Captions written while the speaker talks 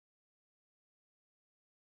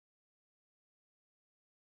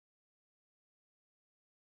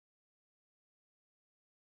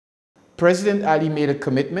President Ali made a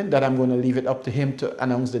commitment that I'm going to leave it up to him to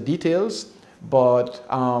announce the details, but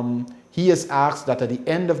he has asked that at the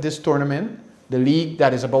end of this tournament, the league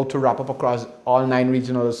that is about to wrap up across all 9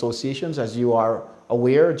 regional associations, as you are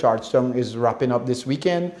aware, Georgetown is wrapping up this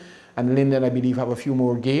weekend, and Linden, I believe, have a few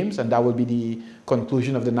more games, and that will be the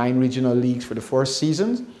conclusion of the 9 regional leagues for the first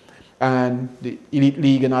season. And the Elite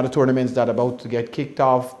League and other tournaments that are about to get kicked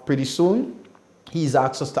off pretty soon. He's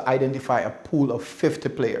asked us to identify a pool of 50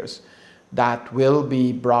 players that will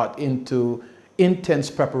be brought into intense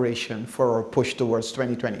preparation for our push towards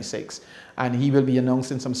 2026. And he will be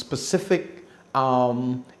announcing some specific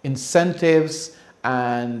incentives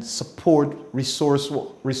and support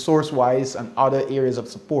resource-wise and other areas of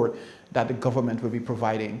support that the government will be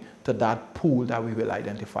providing to that pool that we will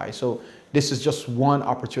identify. So this is just one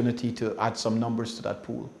opportunity to add some numbers to that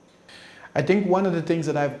pool. I think one of the things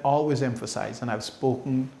that I've always emphasized, and I've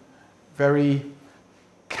spoken very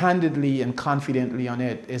candidly and confidently on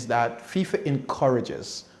it, is that FIFA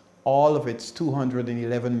encourages all of its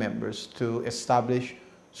 211 members to establish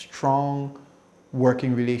strong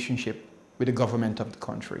working relationship with the government of the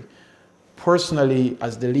country. Personally,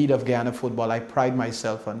 as the leader of Guyana football, I pride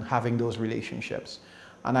myself on having those relationships.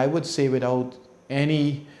 And I would say without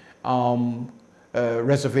any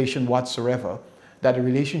reservation whatsoever, that the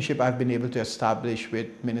relationship I've been able to establish with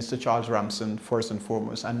Minister Charles Ramson, first and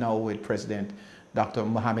foremost, and now with President Dr.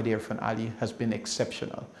 Mohamed Irfan Ali, has been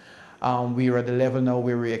exceptional. We are at the level now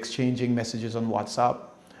where we're exchanging messages on WhatsApp.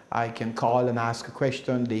 I can call and ask a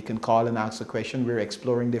question, they can call and ask a question. We're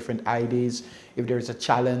exploring different ideas. If there's a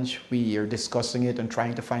challenge, we are discussing it and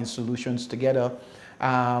trying to find solutions together.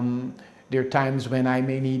 There are times when I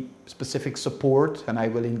may need specific support and I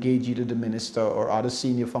will engage either the minister or other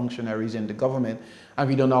senior functionaries in the government, and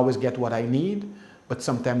we don't always get what I need, but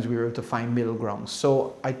sometimes we're able to find middle ground.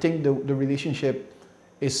 So I think the relationship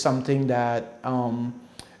is something that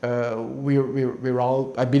we're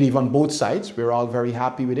all, I believe on both sides, we're all very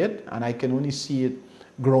happy with it, and I can only see it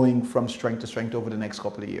growing from strength to strength over the next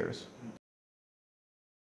couple of years.